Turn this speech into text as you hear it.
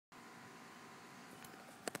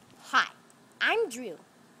Drew.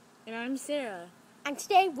 And I'm Sarah. And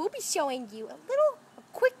today we'll be showing you a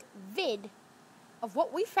quick vid of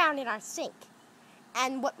what we found in our sink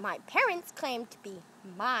and what my parents claim to be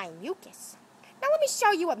my mucus. Now let me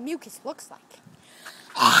show you what mucus looks like.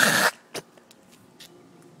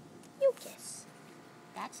 Mucus.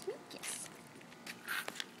 That's mucus.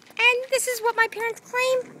 And this is what my parents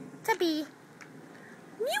claim to be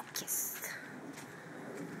mucus.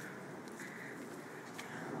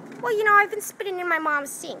 Well, I've been spitting in my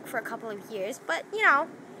mom's sink for a couple of years, but, it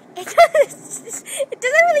doesn't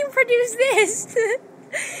really produce this.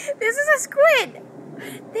 This is a squid.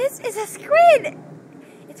 This is a squid.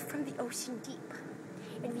 It's from the ocean deep.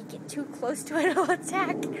 And if you get too close to it, it'll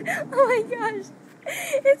attack. Oh my gosh.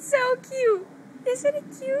 It's so cute. Isn't it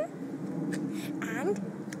cute? And,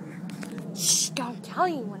 shh, don't tell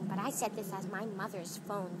anyone, but I set this as my mother's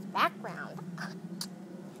phone's background.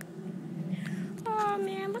 Oh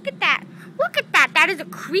man, look at that. Look at that. That is a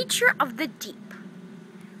creature of the deep.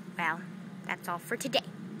 Well, that's all for today.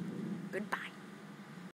 Goodbye.